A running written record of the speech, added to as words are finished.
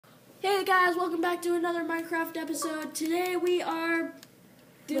Hey guys, welcome back to another Minecraft episode. Today we are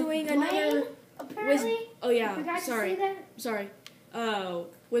doing another apparently. Sorry.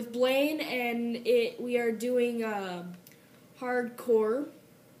 With Blaine, and we are doing hardcore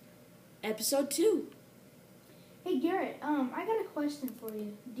episode 2. Hey Garrett, I got a question for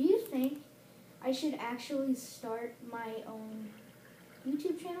you. Do you think I should actually start my own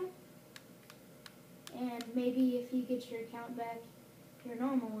YouTube channel? And maybe if you get your account back, your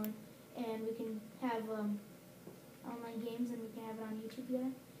normal one, and we can have online games and we can have it on YouTube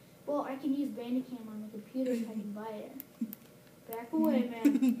together. Well, I can use Bandicam on the computer if I can buy it. Back away,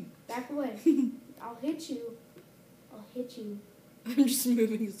 man. Back away. I'll hit you. I'm just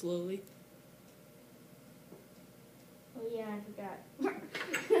moving slowly. Oh yeah, I forgot.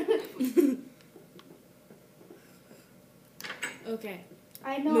 Okay.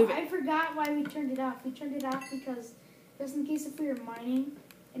 I know, I forgot why we turned it off. We turned it off because just in case if we were mining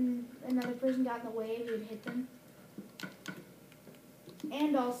and another person got in the way, we would hit them.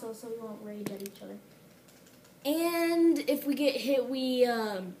 And also so we won't rage at each other. And if we get hit,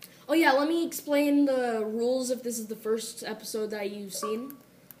 oh yeah, let me explain the rules if this is the first episode that you've seen.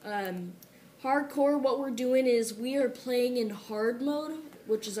 Hardcore, what we're doing is we are playing in hard mode,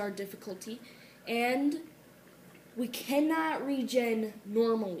 which is our difficulty, and we cannot regen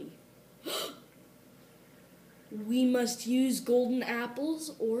normally. We must use golden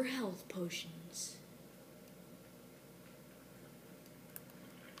apples or health potions.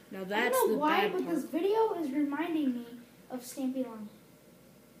 Now that's I don't know the why, bad but part. this video is reminding me of Stampy Long.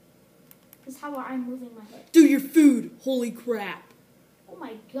 This is how I'm moving my head. Do your food! Holy crap! Oh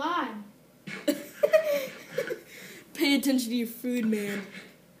my god! Pay attention to your food, man.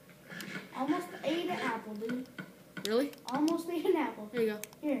 Almost ate an apple, dude. Really? Almost ate an apple. There you go.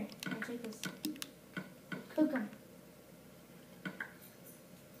 Here, I'll take this. Cook them.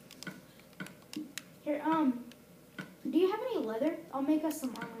 Here, do you have any leather? I'll make us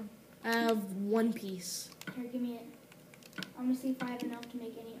some armor. I have one piece. Here, give me it. I'm gonna see if I have enough to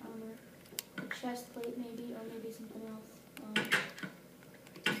make any armor. A chest plate, maybe, or maybe something else.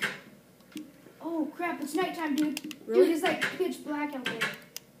 Oh crap! It's nighttime, dude. Really? Dude, it's like pitch black out there.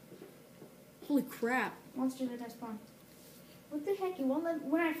 Holy crap. Monsters are that spawn. What the heck? You won't let.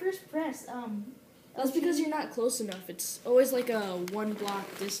 When I first press, That's because you're not close enough. It's always like a 1 block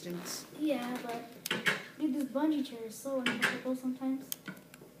distance. Yeah, but dude, this bungee chair is so uncomfortable sometimes.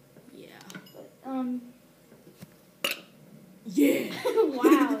 Yeah. But, Yeah.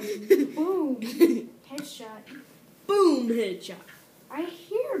 wow. Boom. Headshot. Boom, headshot. I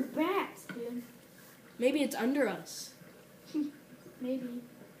hear bats, dude. Maybe it's under us. Maybe.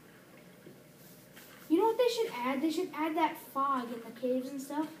 You know what they should add? They should add that fog in the caves and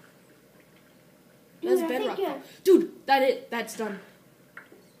stuff. Dude, That's bedrock. Dude, that's done.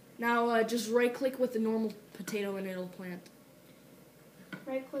 Now just right click with the normal potato and it'll plant.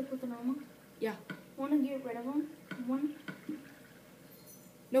 Right click with the normal? Yeah. Want to get rid of them? One?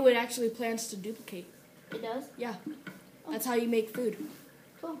 No, it actually plants to duplicate. It does? Yeah. Oh. That's how you make food.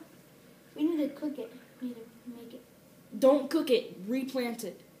 Cool. We need to cook it. We need to make it. Don't cook it. Replant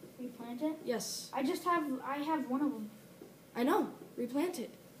it. Replant it? Yes. I have one of them. I know. Replant it.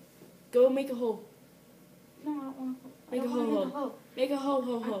 Go make a hole. No, I don't want to. Make a hoe. Make a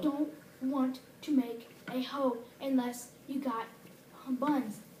hoe. I don't want to make a hoe unless you got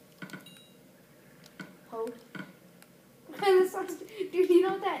buns. Hoe. Dude, you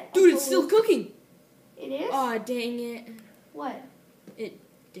know that? Dude, it's still cooking. It is? Aw, dang it. What? It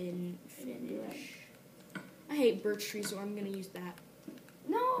didn't do that. I hate birch trees, so I'm gonna use that.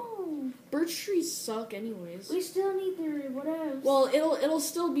 No. Birch trees suck anyways. We still need the whatever. Well, it'll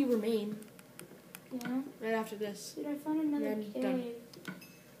still be remain. Yeah. Right after this. Dude, I found another Then cave. done.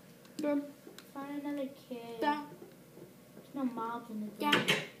 Done. Found another cave. Da. There's no mobs in it. Yeah.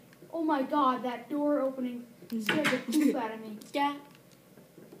 Oh my god, that door opening scared the poop out of me. Yeah.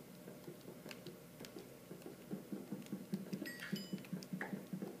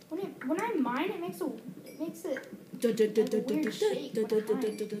 When I mine, it makes it. Kind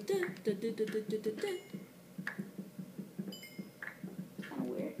of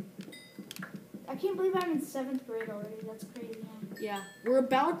weird. I can't believe I'm in 7th grade already. That's crazy, huh? Yeah. We're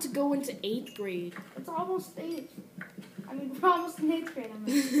about to go into 8th grade. It's almost 8th. I mean, we're almost in 8th grade.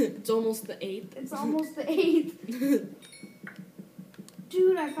 It's almost the 8th. It's almost the 8th.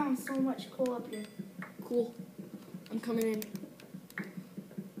 Dude, I found so much coal up here. Cool. I'm coming in.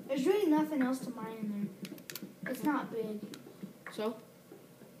 There's really nothing else to mine in there. It's not big. So?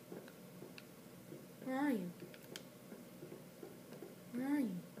 Where are you? Where are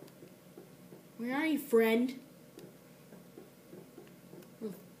you? Where are you, friend?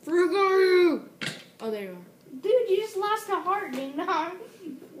 Frick are you? Oh, there you are. Dude, you just lost a heart, ding dong.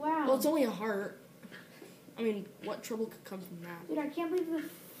 Wow. Well, it's only a heart. I mean, what trouble could come from that? Dude, I can't believe the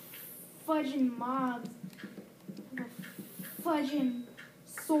fudging mobs have a fudging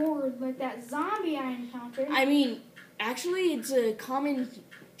sword like that zombie I encountered. I mean, actually, it's a common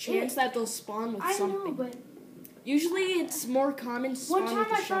chance that they'll spawn with I something. know, but Usually, it's more common to spawn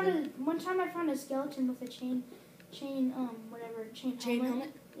with a shovel. one time I found a skeleton with a chain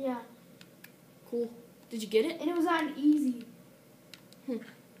helmet. Yeah. Cool. Did you get it? And it was on easy. Hmm.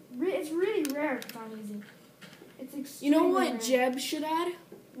 It's really rare if it's on easy. It's extremely You know what rare. Jeb should add?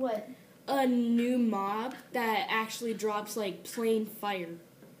 What? A new mob that actually drops, like, plain fire.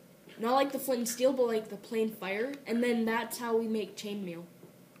 Not like the flint and steel, but like the plain fire. And then that's how we make chainmail.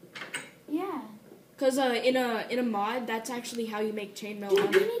 Yeah. Because in a mod, that's actually how you make chainmail.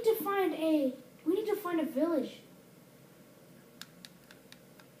 Dude, we need to find a village.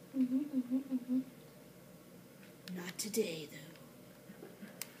 Not today, though.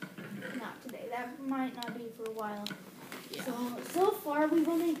 Not today. That might not be for a while. Yeah. So far we've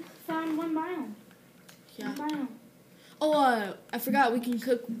only found one biome. Yeah. One biome. Oh, I forgot. We can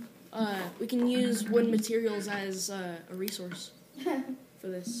cook. We can use wood materials as a resource for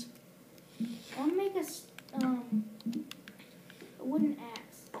this. I want to make a wooden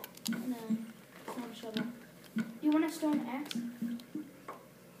axe and a stone shovel. You want a stone axe?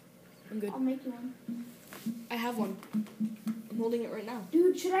 I'm good. I'll make you one. I have one. I'm holding it right now.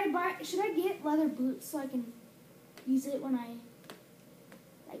 Dude, should I get leather boots so I can use it when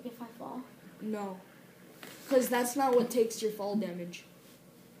if I fall? No. Because that's not what takes your fall damage.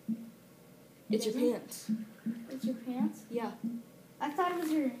 It's your Doesn't? pants. It's your pants? Yeah. I thought it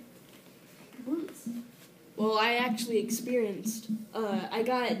was your boots. Well, I actually experienced. I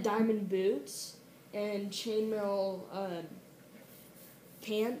got diamond boots and chainmail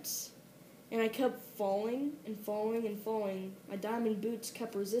pants, and I kept falling and falling and falling. My diamond boots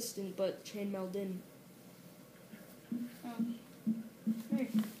kept resistant, but chainmail didn't. Here.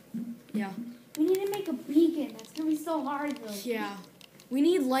 Yeah. We need to make a beacon. That's gonna be so hard though. Yeah. We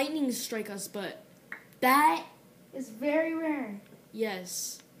need lightning to strike us, but that, It's very rare.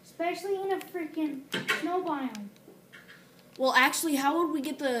 yes. Especially in a freaking snow biome. Well, actually, how would we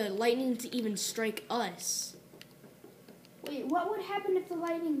get the lightning to even strike us? Wait, what would happen if the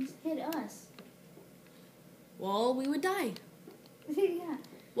lightning hit us? Well, we would die. Yeah.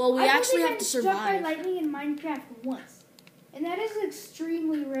 Well, we I've actually only have to been struck by survive. lightning in Minecraft once. And that is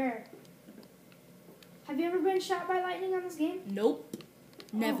extremely rare. Have you ever been shot by lightning on this game? Nope.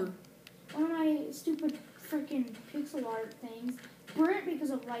 Never. One of my stupid freaking pixel art things burnt because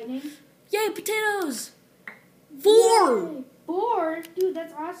of lightning. Yay, potatoes! 4! Yay. 4? Dude,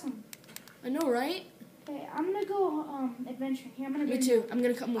 that's awesome. I know, right? Okay, I'm gonna go adventuring here. Me too. I'm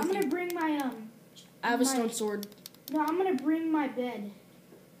gonna come with I'm gonna you. bring my I have a my- stone sword. No, I'm gonna bring my bed.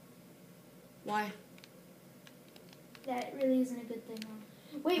 Why? That really isn't a good thing,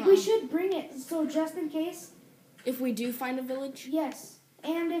 though. Wait, Uh-uh. we should bring it, so just in case. If we do find a village? Yes.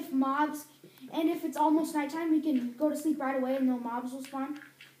 And if it's almost nighttime, we can go to sleep right away and no mobs will spawn.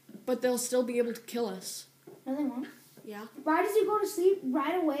 But they'll still be able to kill us. No, they won't. Yeah? Right as you go to sleep,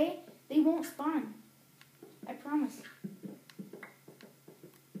 right away, they won't spawn. I promise.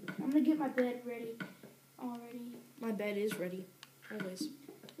 I'm gonna get my bed ready already. My bed is ready. Always.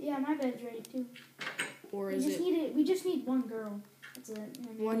 Yeah, my bed's ready too. Or We is just it need it. We just need one girl. That's it. And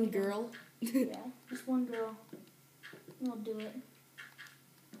then one we'll be done. girl? Yeah, just one girl. We'll do it.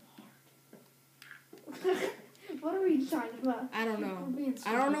 What are we talking about? I don't know. We're being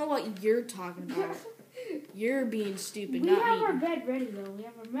I don't stupid. know what you're talking about. You're being stupid, We not have me. our bed ready though. We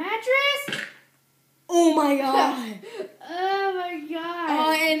have our mattress. Oh my god! Oh my god.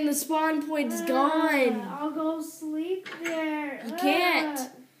 Oh, and the spawn point is gone. I'll go sleep there. You can't.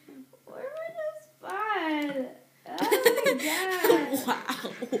 Where am I gonna spawn? Oh my god.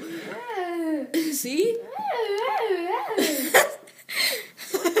 Wow. See?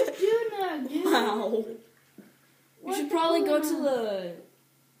 Do not do. Wow. You What should the probably go to hell? the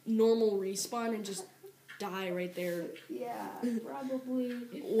normal respawn and just die right there. Yeah, probably.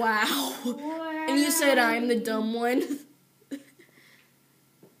 Wow. Wow. And you said I'm the dumb one.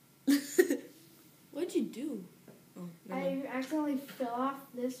 What'd you do? Oh, never mind. I accidentally fell off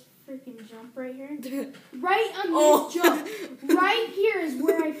this freaking jump right here. Right on Oh. this jump. Right here is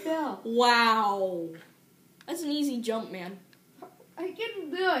where I fell. Wow. That's an easy jump, man. I can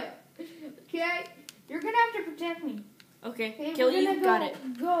do it. Okay? You're gonna have to protect me. Okay, Okay, kill we're you. gonna Got it.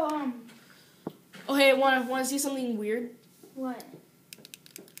 Go, Oh, hey, wanna see something weird? what?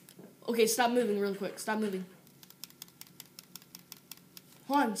 Okay, stop moving real quick. Stop moving.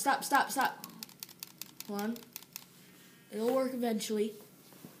 Hold on, stop. Hold on. It'll work eventually.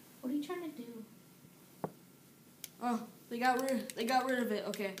 What are you trying to do? Oh, they got rid of it.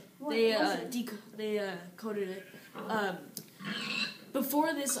 Okay. What They was it? coded it.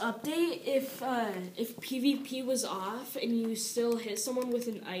 Before this update, if PvP was off and you still hit someone with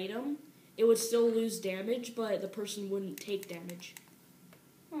an item, it would still lose damage, but the person wouldn't take damage.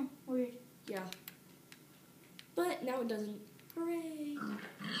 Weird. Yeah. But now it doesn't. Hooray!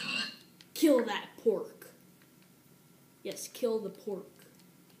 Kill that pork. Yes, kill the pork.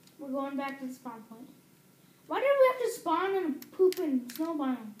 We're going back to the spawn point. Why did we have to spawn in a pooping snow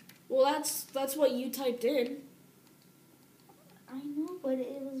biome? Well, that's what you typed in. I know, but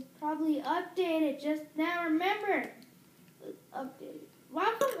it was probably updated just now. Remember? Updated.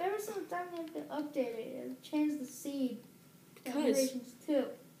 Why come every single time we have to update it and change the seed? Because Generations 2.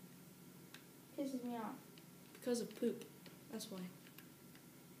 Pisses me off. because of poop. That's why.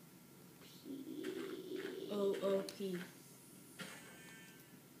 OOP.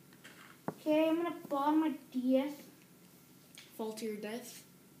 Okay, I'm gonna fall my DS. Fall to your death?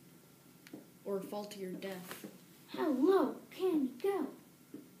 Or fall to your death? How low can you go?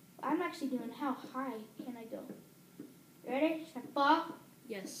 I'm actually doing how high can I go. Ready? Should I fall?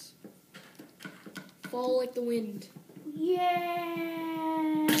 Yes. Fall like the wind.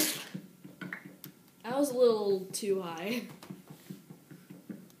 Yeah. That was a little too high.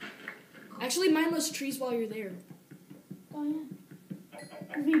 Actually, mindless trees while you're there. Oh yeah.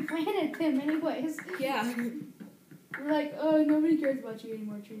 We planted them anyways. Yeah. We're like, oh, nobody cares about you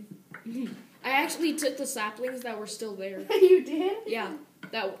anymore, trees. I actually took the saplings that were still there. You did? Yeah.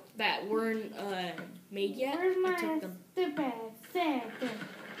 That weren't made yet. Where's I my took them. stupid thing?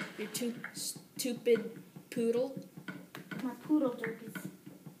 You're too stupid poodle. My poodle derpies.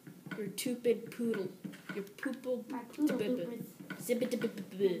 You're stupid poodle. You're poople. My poodle derpies.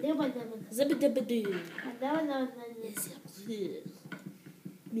 Zippity-bip-bip.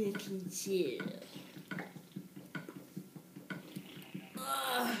 Making chill.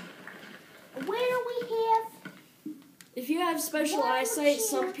 Where do we have? If you have special What eyesight,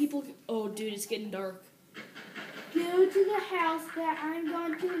 some chance? people. Oh, dude, it's getting dark. Go to the house that I'm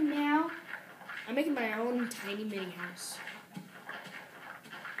going to now. I'm making my own tiny mini house.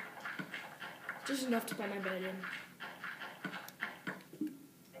 Just enough to put my bed in.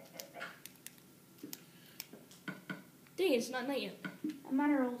 Dang, it's not night yet. I'm at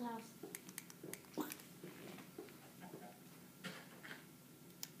our old house.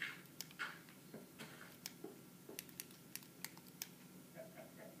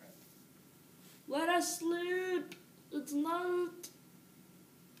 Let us sleep. It's night.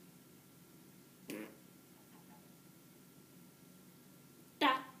 Da.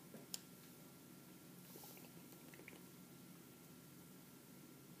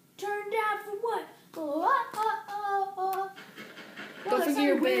 Turned out for what? Oh. Don't forget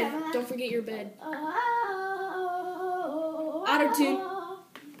your bed. Don't forget your bed. Auto tune.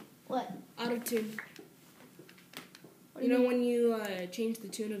 What? Auto tune. What You do know mean? when you change the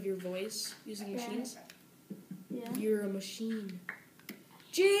tune of your voice using machines? Yeah. You're a machine.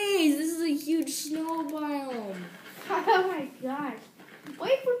 Jeez, this is a huge snow biome. Oh my gosh.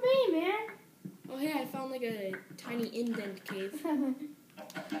 Wait for me, man. Oh hey, I found like a tiny indent cave.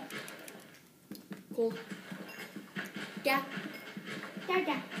 Cool. Yeah.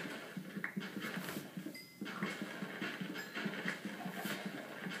 Yeah.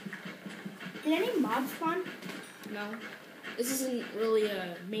 Did any mobs spawn? No. This isn't really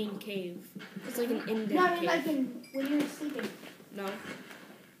a main cave. It's like an indent No, I mean cave. like when you were sleeping. No.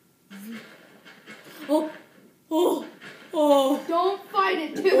 Oh. Don't fight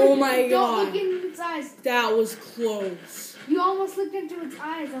it, dude. Oh my Don't God. look in its eyes. That was close. You almost looked into its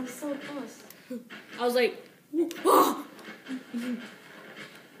eyes. I was so close. I was like, oh.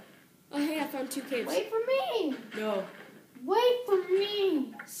 Oh hey, I found 2 caves. Wait for me. No. Wait for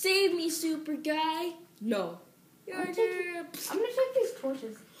me. Save me, super guy. No. I'm gonna take these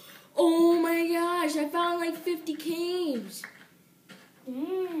torches. Oh my gosh, I found like 50 caves.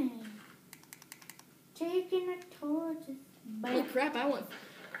 Dang. Taking the torches. Holy crap, I want...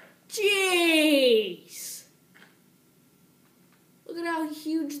 Jeez! Look at how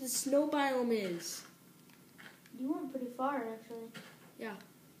huge the snow biome is. You went pretty far, actually. Yeah.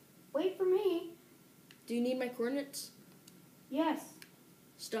 Wait for me. Do you need my coordinates? Yes.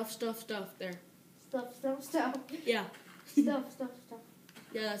 Stuff there. Stuff. Yeah. Stuff.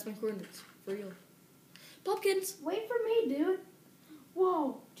 Yeah, that's my coordinates. For real. Pumpkins! Wait for me, dude.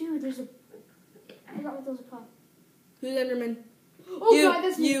 Whoa, dude, there's a... I forgot what those are called. Who's Enderman? Oh, you, God,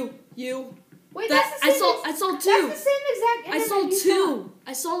 that's me. You. Wait, that's the I same. saw That's two. the same exact. I Enderman saw you two. found.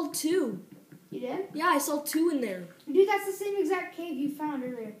 I saw two. You did? Yeah, I saw two in there. Dude, that's the same exact cave you found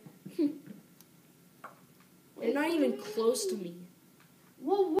earlier. They're not even close to me.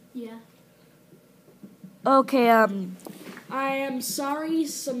 Well, yeah. Okay, I am sorry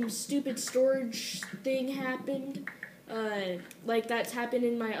some stupid storage thing happened. Like that's happened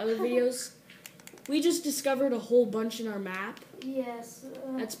in my other videos. We just discovered a whole bunch in our map. Yes.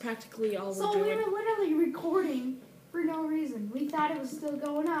 That's practically all So we're we doing. were literally recording for no reason. We thought it was still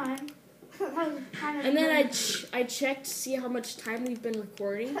going on. That was kind of And then I checked to see how much time we've been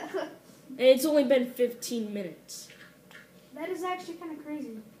recording, and it's only been 15 minutes. That is actually kind of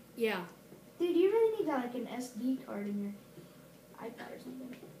crazy. Yeah. Dude, you really need like an SD card in your iPad or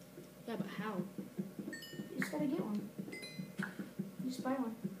something. Yeah, but how? You just gotta get one. You just buy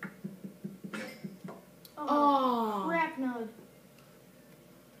one. Oh. Crap, no.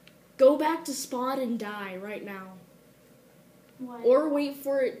 Go back to spawn and die right now. What? Or wait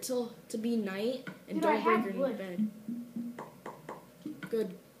for it to be night and Dude, I don't break have your wood. bed.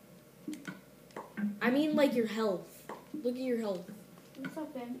 Good. I mean like your health. Look at your health. It's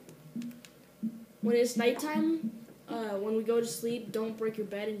okay. When it's nighttime, when we go to sleep, don't break your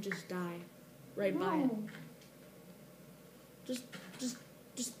bed and just die. Right by it. No.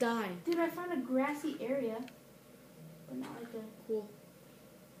 Just die. Dude, I found a grassy area. But not like a... Cool.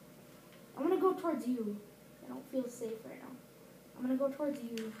 I'm gonna go towards you. I don't feel safe right now. I'm gonna go towards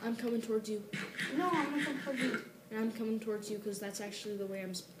you. I'm coming towards you. No, I'm gonna come towards you. And I'm coming towards you because that's actually the way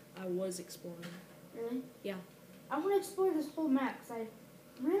I was exploring. Really? Yeah. I want to explore this whole map because I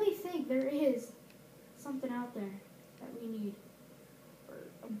really think there is something out there that we need. Or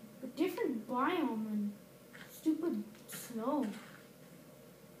a different biome than stupid snow.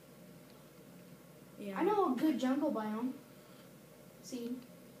 Yeah. I know a good jungle biome. See?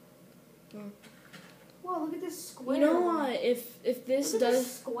 Oh. Whoa, look at this square. You know, if this look at does...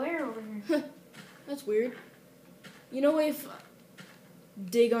 this square over here. That's weird. You know, if...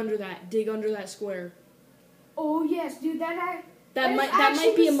 Dig under that square. Oh, yes, dude, that That is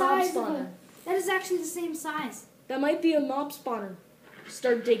might be a the mob size of spawner. that is actually the same size. That might be a mob spawner.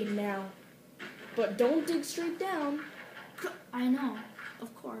 Start digging now. But don't dig straight down, I know,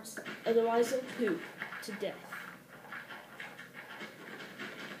 of course. otherwise it'll poop to death.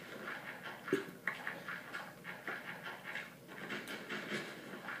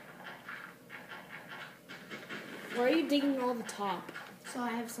 Why are you digging all the top? So I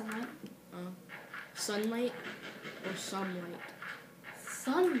have sunlight. Sunlight or sunlight?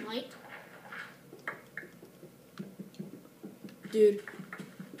 Sunlight? Dude,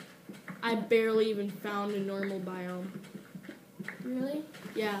 I barely even found a normal biome. Really?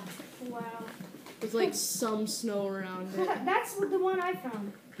 Yeah, Wow. with like some snow around it. That's the one I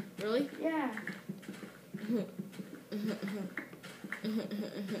found. Really? Yeah.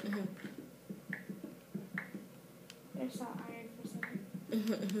 I saw iron for a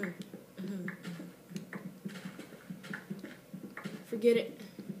second. Forget it.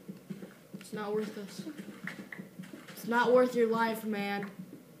 It's not worth us. It's not worth your life, man.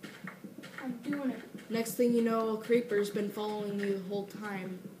 I'm doing it. Next thing you know, a creeper's been following you the whole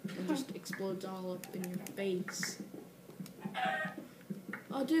time and just explodes all up in your face.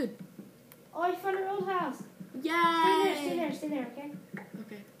 Oh, dude. Oh, I found our old house. Yay! Stay there, okay?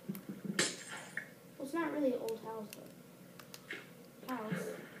 Okay. Well, it's not really an old house, but house.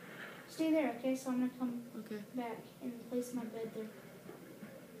 Stay there, okay? So I'm gonna come Okay. back and place my bed there.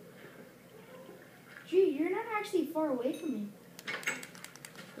 Gee, you're not actually far away from me.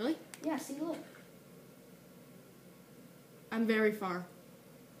 Really? Yeah, see, look. I'm very far.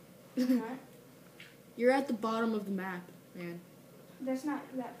 I'm not. You're at the bottom of the map, man. That's not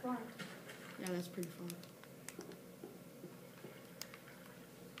that far. Yeah, that's pretty far.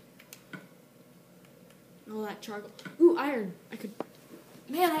 All that charcoal. Ooh, iron. I could...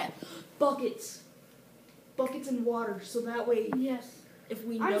 Man, buckets. Buckets and water, so that way, Yes. if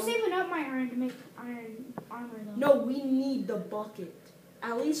we know... I'm saving up my iron to make iron armor, though. No, we need the bucket.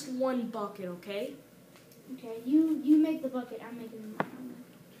 At least one bucket, okay? Okay, you make the bucket. I'm making my armor.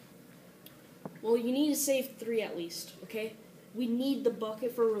 Well, you need to save 3 at least, okay? We need the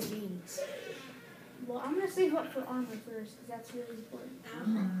bucket for ravines. Well, I'm gonna save up for armor first, because that's really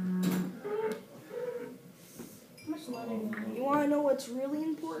important. How much leather do I have? You want to know what's really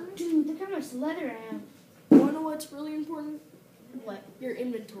important? Dude, look how much leather I have. You want to know what's really important? What? Your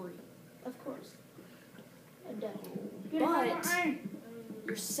inventory. Of course. Duh. But- Iron.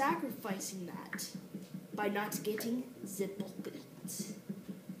 You're sacrificing that by not getting the bucket.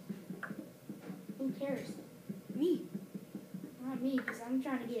 Who cares? Me. Not me, because I'm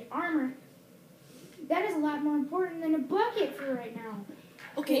trying to get armor. that is a lot more important than a bucket for right now.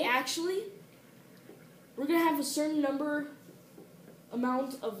 Okay, actually, we're gonna have a certain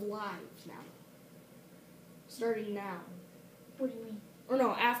amount of lives now. Starting now. What do you mean? Or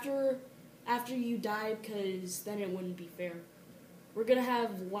no, after you die, because then it wouldn't be fair. We're gonna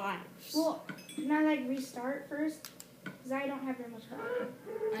have lives. Well, can I like restart first? Because I don't have very much health.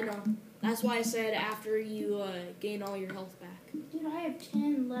 I know. That's why I said after you gain all your health back. Dude, I have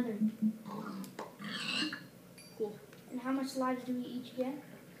 10 leather. Cool. And how much lives do we each get?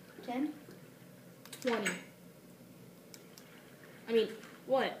 10? 20. I mean,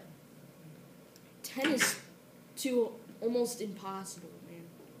 what? 10 is too almost impossible,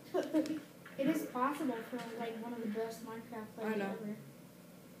 man. It is possible for like one of the best Minecraft players I know. ever.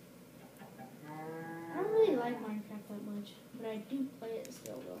 I don't really like Minecraft that much, but I do play it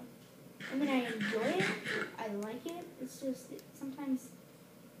still though. I mean, I enjoy it. I like it. It's just sometimes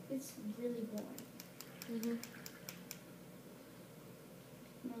it's really boring. Mhm.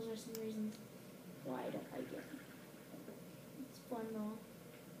 And those are some reasons why I don't like it. It's fun though,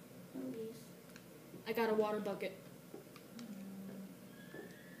 at least. I got a water bucket.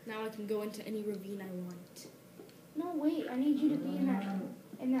 Now I can go into any ravine I want. No, wait. I need you to be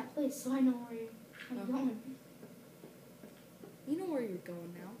in that place so I know where I'm going. You know where you're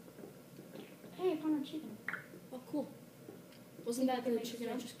going now. Hey, I found a chicken. Oh, cool. Wasn't that the Make chicken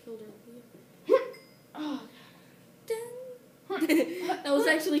I some? just killed earlier? Oh, That was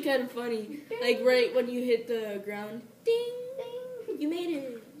actually kind of funny. Like right when you hit the ground. Ding! ding, You made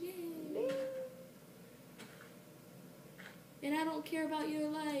it! Yay! ding. And I don't care about your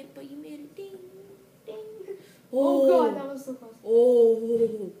life, but you made it. Ding! Ding. Oh god, that was so close.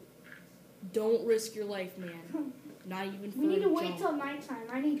 Oh! Don't risk your life, man. Not even for We need a to wait jump. till nighttime.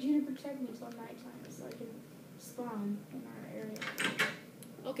 I need you to protect me till nighttime so I can spawn in our area.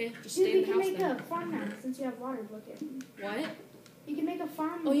 Okay, just Dude, stay we in the can house make then. a farm now since you have water bucket. What? You can make a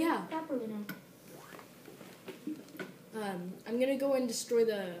farm Oh, yeah. properly now. I'm gonna go and destroy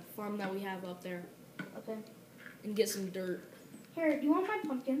the farm that we have up there Okay. and get some dirt. Here, do you want my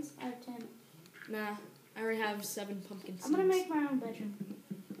pumpkins? I have 10. Nah, I already have 7 pumpkin seeds. I'm gonna make my own bedroom.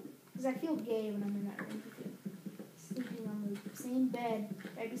 Because I feel gay when I'm in that room with you. Sleeping on the same bed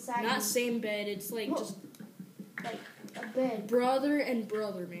right beside Not you. same bed, it's like Whoa. just Like a bed. brother and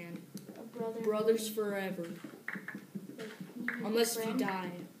brother, man. A brother. and Brothers brother. forever. Like, you and Unless your you friend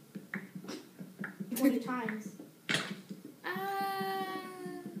die. 20 times. Ah.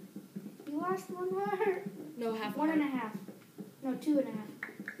 You lost one heart. No, half. One and a heart. half. No, 2.5.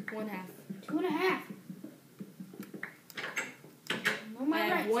 1/2. 2.5. No, my I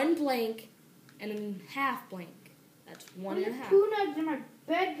have rights. 1 blank and a half blank. That's Where 1 did and a the half. poo nugs in my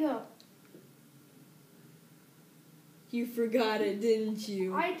bed go? You forgot it, didn't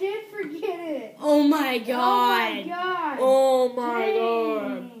you? I did forget it. Oh my god. Oh my god. Oh my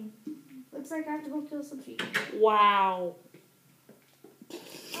god. Dang. Looks like I have to go kill some sheep. Wow.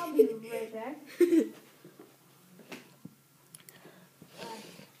 I'll be right back.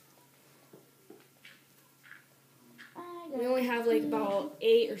 We only have like about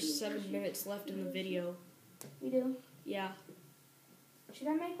 8 or 7 minutes left in the video. We do? Yeah. Should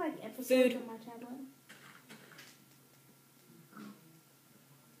I make like episodes Food. on my tablet?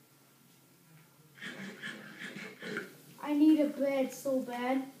 I need a bed so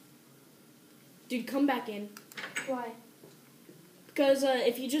bad. Dude, come back in. Why? Because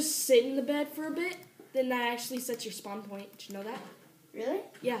if you just sit in the bed for a bit, then that actually sets your spawn point. Did you know that? Really?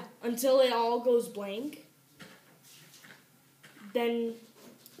 Yeah. Until it all goes blank.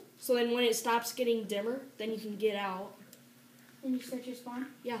 So then when it stops getting dimmer, then you can get out. Then you set your spawn?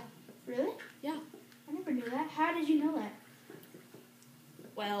 Yeah. Really? Yeah. I never knew that. How did you know that?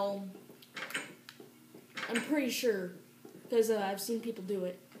 Well, I'm pretty sure. Because I've seen people do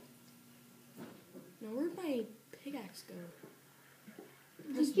it. Now, where'd my pickaxe go?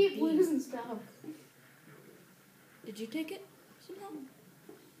 Just keep losing stuff. Did you take it somehow?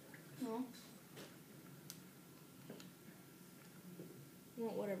 No.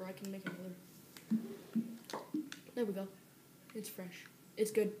 Well, whatever. I can make another. There we go. It's fresh.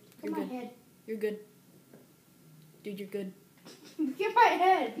 It's good. Look You're at my good. head. You're good. Dude, you're good. Look at my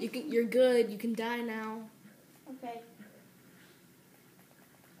head. You're good. You can die now. Okay.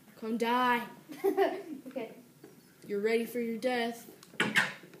 Come die. Okay. You're ready for your death.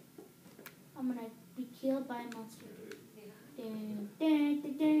 I'm gonna be killed by a monster. Dun, dun,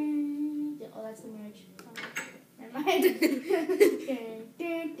 dun, dun, dun. Oh, that's the marriage. Oh, never mind. Dun,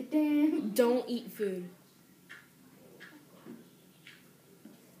 dun, dun, dun. Don't eat food.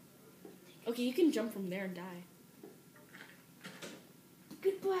 Okay, you can jump from there and die.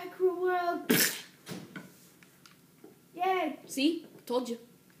 Goodbye, cruel world. Yay! See? Told you.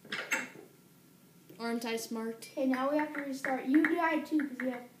 Aren't I smart? Okay, now we have to restart. You died too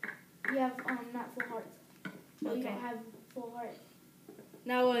because you have not full hearts. So you Okay. don't have full heart.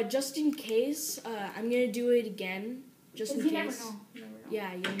 Now, just in case, I'm gonna do it again. Just in you case. never know. You never know.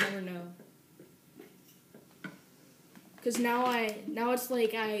 Yeah, you never know. Cause now it's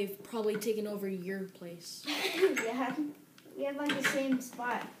like I've probably taken over your place. Yeah. We have like the same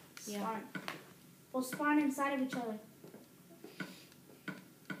spot. Yeah. Spawn. We'll spawn inside of each other.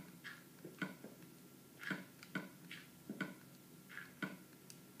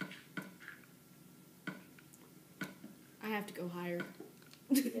 I have to go higher.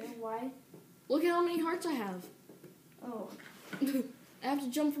 Yeah, why? Look at how many hearts I have. Oh. I have to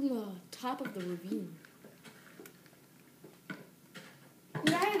jump from the top of the ravine. I'm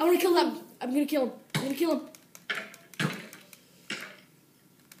gonna kill him. I'm gonna kill him. I'm gonna kill him.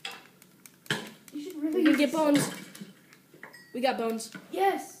 You should We're really gonna get bones. We got bones.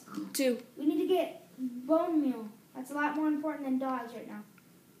 Yes. 2. We need to get bone meal. That's a lot more important than dogs right now.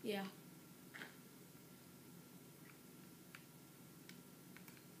 Yeah.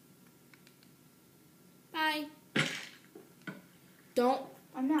 Bye. Don't.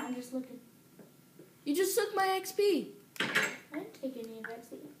 I'm not. I'm just looking. You just took my XP. I didn't take any of that.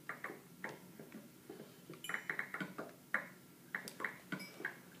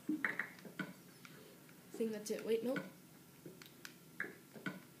 I think that's it. Wait, nope.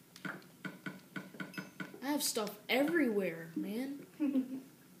 I have stuff everywhere, man. I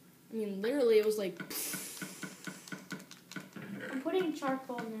mean, literally, it was like. I'm putting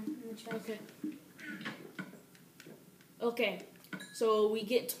charcoal in the chest. Okay. Okay. So we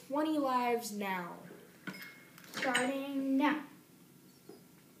get 20 lives now. Starting now.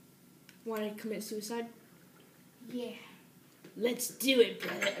 Want to commit suicide? Yeah. Let's do it,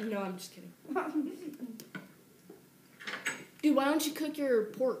 brother. No, I'm just kidding. Dude, why don't you cook your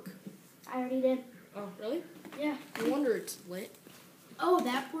pork? I already did. Oh, really? Yeah. No wonder it's lit. Oh,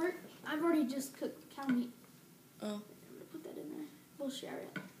 that pork? I've already just cooked cow meat. Oh. Put that in there. We'll share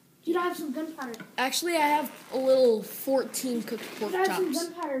it. Dude, I have some gunpowder. Actually, I have a little 14 cooked pork Dude, I have some chops.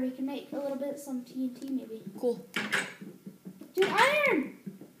 gunpowder. We can make a little bit, some TNT maybe. Cool. Dude, iron!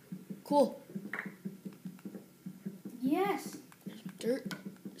 Cool. Yes. There's dirt.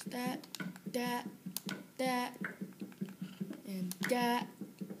 There's that, and that,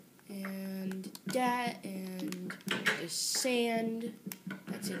 and that, and there's sand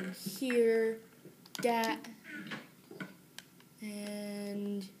that's in here, that,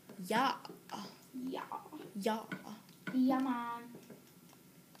 and yeah, Yeah. yeah. Yeah, man.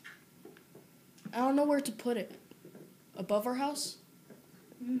 I don't know where to put it. Above our house?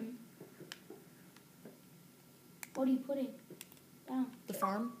 Mm-hmm. What are you putting? Down. The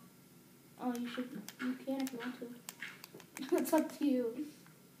farm? Oh, you can if you want to. It's up to you.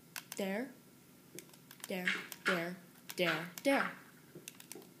 There. There. There. There. There.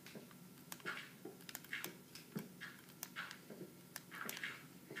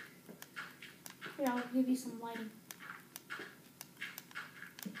 Here, I'll give you some lighting.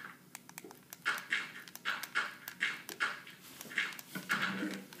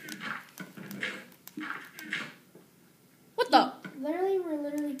 What the? We're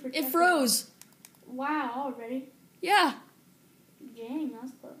literally protected. It froze. Wow, already? Yeah. Dang, that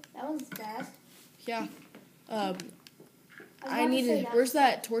was close. That was fast. Yeah. I was I about to need say it. that Where's was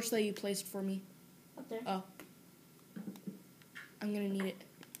that torch that you placed for me? up there. Oh. I'm gonna need it.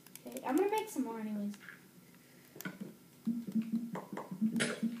 Okay, I'm gonna make some more anyways.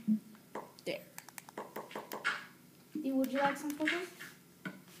 There. Dude, would you like some cookies?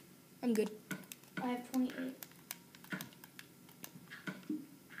 I'm good. I have 28.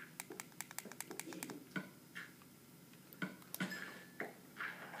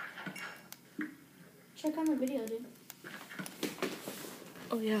 Check on the video, dude.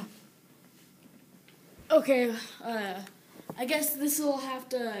 Oh yeah. Okay, I guess this will have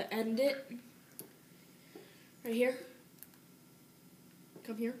to end it. Right here.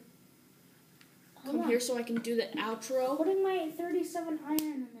 Come here. Hold Come on. here so I can do the outro. Putting my 37 iron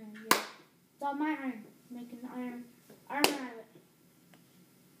in there. Yeah. It's all my iron. Making iron out of it.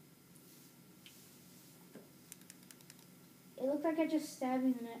 It looked like I just stabbed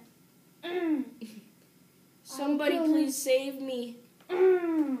you in it. Somebody I'll kill please save me.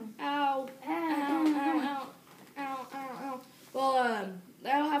 Mm. Ow. Ow, ow, ow, ow, ow, ow. Well,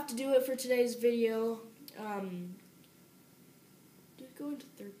 that'll have to do it for today's video. Dude, go into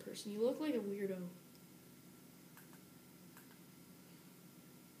third person. You look like a weirdo.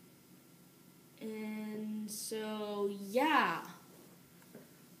 And so, yeah.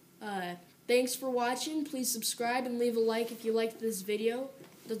 thanks for watching. Please subscribe and leave a like if you liked this video.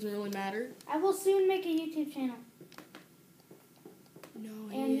 Doesn't really matter. I will soon make a YouTube channel. No,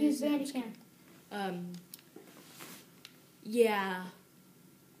 And use Bandicam. Yeah.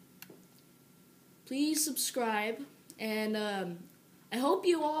 Please subscribe, and I hope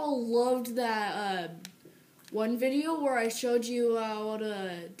you all loved that one video where I showed you how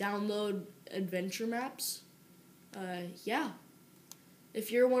to download adventure maps. Yeah. If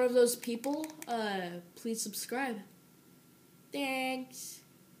you're one of those people, please subscribe. Thanks.